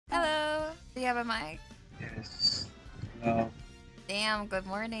Do you have a mic? Yes. Damn, good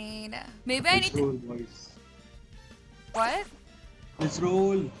morning. Maybe I Let's need to... roll, boys. What? Let's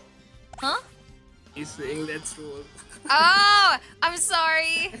roll. Huh? He's saying let's roll. Oh, I'm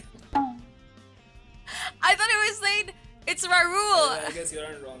sorry. I thought it was saying it's my rule. I guess you're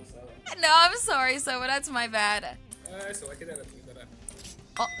not wrong, Sarah. No, I'm sorry, so that's my bad. So what is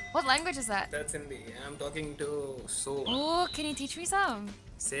Oh, what language is that? That's Hindi. I'm talking to So. Oh, can you teach me some?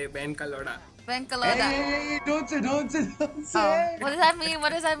 Say Ben Kaloda. Benkaloda. Hey, don't say. Oh, what does that mean?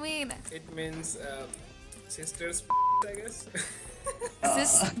 What does that mean? It means sisters, I guess. Is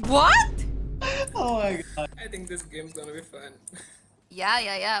this what? Oh my god. I think this game's gonna be fun.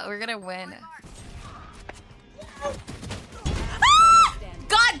 Yeah. We're gonna win. Ah!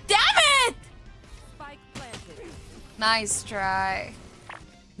 God damn it! Nice try.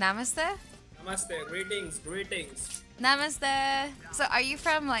 Namaste? Namaste. Greetings. Namaste. So are you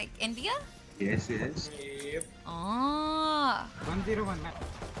from like India? Yes. Yep. Oh. 101 man.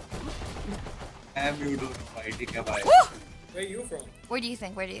 You don't know fighting about. Woo! Where are you from? Where do you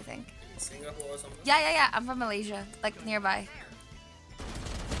think? Singapore or something? Yeah. I'm from Malaysia, like nearby.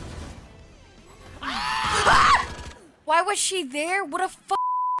 Why was she there? What a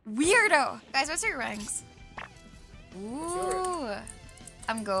weirdo. Guys, what's your ranks? Ooh.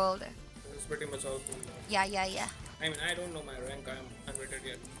 I'm gold. It's pretty much all cool. Yeah. I mean, I don't know my rank. I'm unrated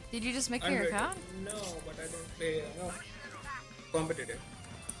yet. Did you just make your account? No, but I don't play competitive.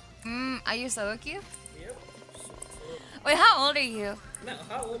 Are you solo queue? Yep. Wait, how old are you? Now,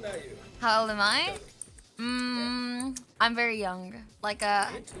 how old are you? How old am I? I'm very young. Like,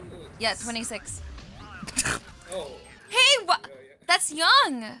 Me too. yeah, 26. Oh. Hey, what? Yeah. That's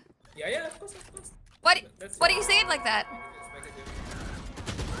young. Yeah, of course. What That's do you say it like that? Just make it different.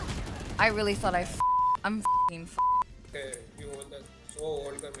 I really thought I'm f***ing Okay, you hold that. So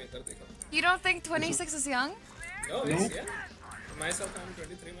old ka main tar dekha. You don't think 26 is young? No, it's yeah. Myself, I'm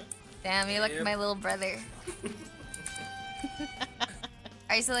 23, man. Damn, you're like Yep. my little brother.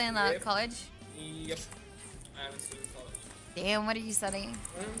 Are you still in college? Yep. I'm still in college. Damn, what are you studying?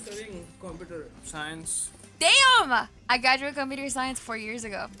 I'm studying computer science. Damn! I graduated computer science 4 years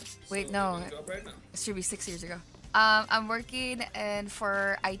ago. Wait, So, no. you're doing job right now? It should be 6 years ago. I'm working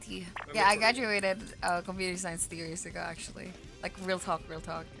for IT. Yeah, I graduated computer science 3 years ago, actually. Like real talk.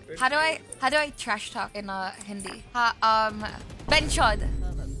 How do I trash talk in Hindi? Benchod.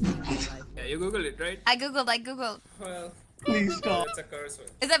 Yeah, you Google it, right? I googled. Well, Please stop. it's a curse word.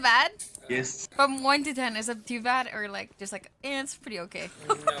 Is that bad? Yes. From 1 to 10, is it too bad or like just like it's pretty okay?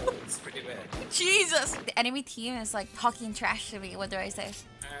 No, it's pretty bad. Jesus! The enemy team is like talking trash to me. What do I say?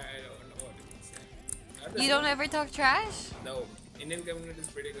 I don't know what to say. You don't ever talk trash? No. Indian community is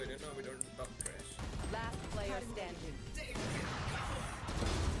pretty good, you know, we don't talk trash. Last player standing.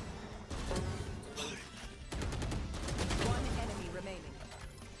 One enemy remaining.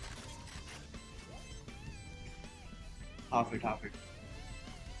 Half it. No!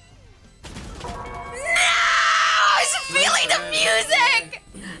 I was feeling the music!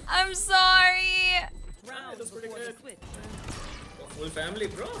 I'm sorry! Wow, that's pretty good. Oh, full family,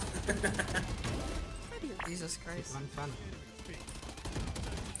 bro. Jesus Christ. One fun.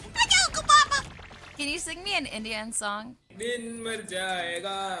 Can you sing me an Indian song? Din mar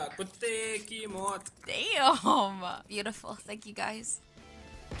jayega kutte ki maut. Damn! Beautiful. Thank you guys.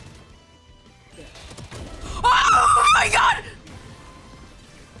 Oh my god!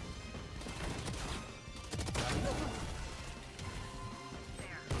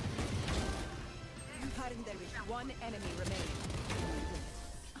 One enemy remaining.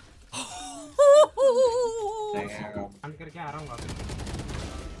 Damn. बंद करके आ रहा हूँ वापस.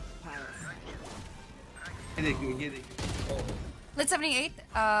 ये देखिए. Lit 78,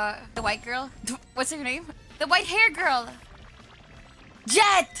 the white girl. What's her name? The white hair girl.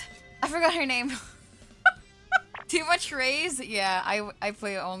 Jet! I forgot her name. Too much Raze? Yeah, I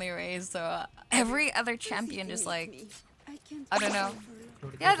play only Raze, so every other champion just like, I don't know.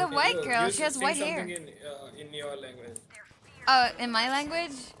 Yeah, the white girl, she has white hair. In your language. In my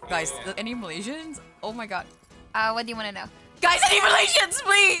language? Guys, any Malaysians? Oh my god. What do you want to know? Guys, any Malaysians,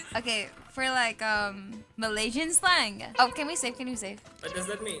 please! Okay, for like, Malaysian slang. Oh, can we save? What does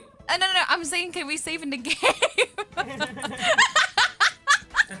that mean? No, I'm saying can we save in the game?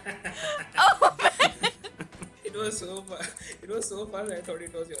 Oh, man. It was so fun, I thought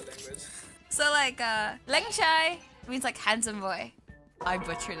it was your language. So like, Leng Chai means like handsome boy. I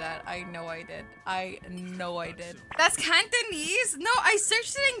butchered that. I know I did. That's Cantonese? No, I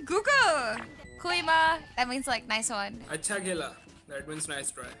searched it in Google. Kuima, that means like nice one. Acha khela. That means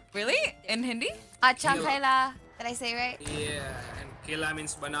nice try. Really? In Hindi? Acha khaila. Did I say right? Yeah, and Kela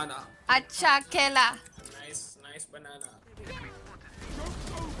means banana. Acha Kela. Nice, nice banana.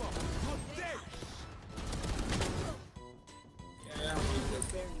 Yeah,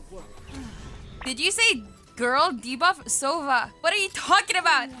 Did you say girl debuff Sova? What are you talking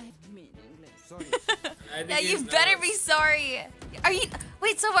about? I think Yeah, you he's better be nervous. sorry. Are you?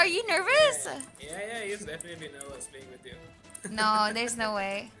 Wait, Sova, are you nervous? Yeah, he's definitely nervous playing with you. No, there's no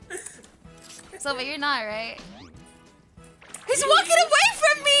way. Sova, you're not, right? He's walking away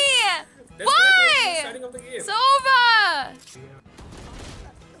from me! That's Why? starting of the game. Sova!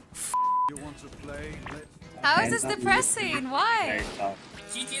 You want to play? How is this depressing? Why?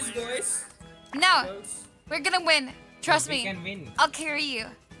 GG's, boys. No, Girls. we're gonna win. Trust We me. can win. I'll carry you.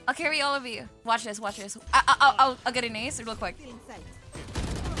 I'll carry all of you. Watch this, watch this. I'll get an ace real quick.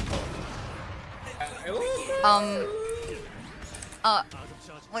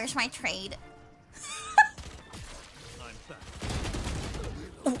 Where's my trade?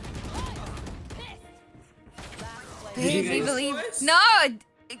 Fade, we believe. No!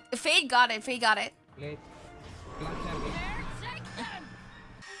 Fade got it, Fade got it. Late. Clutch and win.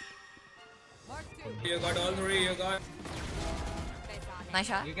 You got all three, you got. Nice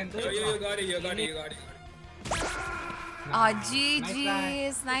shot. You can do You it. got it, you got it, you got it. Aw, Nice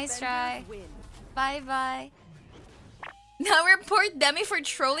GG's. Nice try. Win. Bye bye. Now report Demi for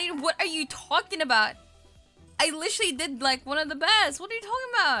trolling? What are you talking about? I literally did like one of the best. What are you talking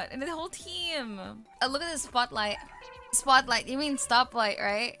about? And the whole team. Look at the spotlight. Spotlight. You mean stoplight,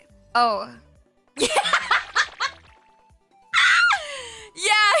 right? Oh. Yeah.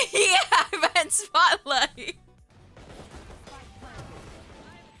 yeah, I meant spotlight.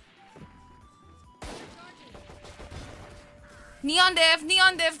 Neon diff,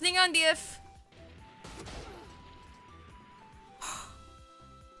 neon diff, neon diff.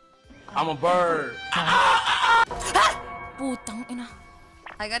 I'm a bird. Putang ina.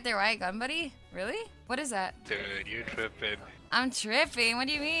 I got the right gun, buddy? Really? What is that? Dude, you tripping. I'm tripping. What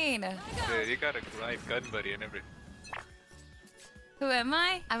do you mean? Dude, you got a right gun buddy and everything. Who am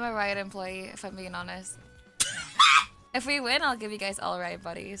I? I'm a riot employee, if I'm being honest. If we win, I'll give you guys all riot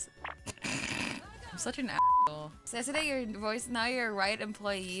buddies. I'm such an asshole. So yesterday your voice, now you're a riot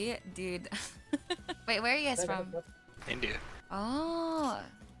employee? Dude. Wait, where are you guys from? India. Oh.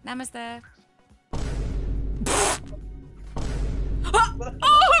 Namaste.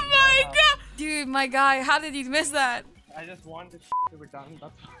 Oh my god! Dude, my guy, how did you miss that? I just want this to be done.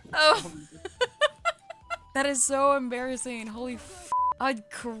 That's Oh. That is so embarrassing. Holy f. I'd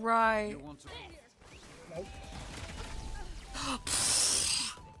cry. You want to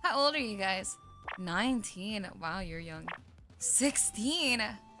How old are you guys? 19. Wow, you're young. 16.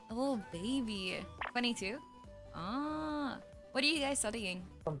 A little baby. 22. Ah. What are you guys studying?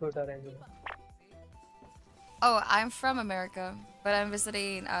 Computer engineering. Oh, I'm from America, but I'm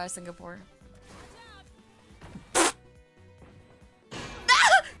visiting Singapore. No!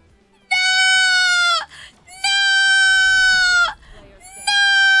 No!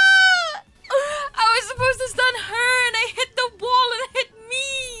 I was supposed to stun her and I hit the wall and it hit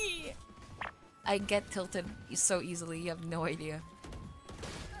me! I get tilted so easily, you have no idea.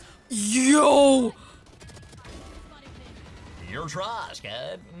 Yo! Your trash,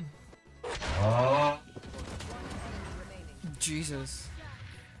 kid. Jesus.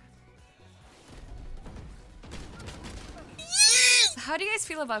 How do you guys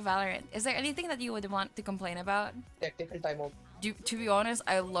feel about Valorant? Is there anything that you would want to complain about? Tactical timeout. To be honest,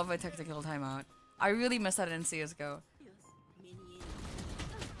 I love a technical timeout. I really miss that in CSGO.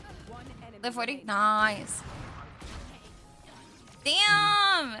 One enemy Live 40? remaining. Nice.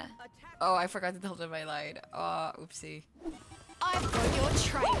 Damn! Oh, I forgot to tell them I lied. Oh, oopsie. I've got your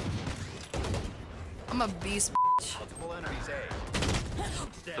trail. I'm a beast, bitch. multiple enemies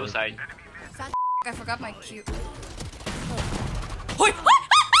A. Suicide. I forgot my cue.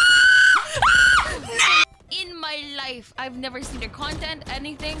 In my life, I've never seen their content,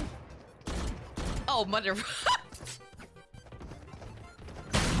 anything. Oh, mother.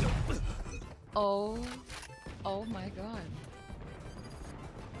 Oh my god.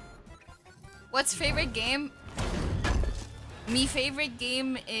 What's favorite game? Me favorite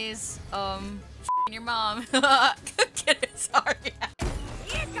game is your mom. Sorry.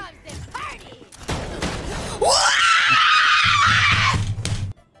 Here comes the party.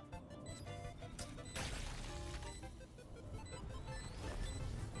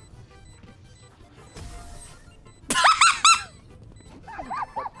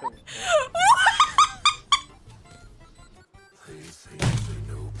 They think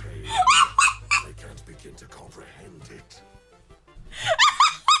they know pain. They can't begin to comprehend it.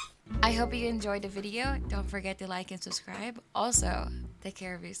 I hope you enjoyed the video. Don't forget to like and subscribe. Also, take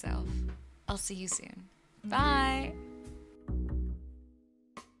care of yourself. I'll see you soon. Bye!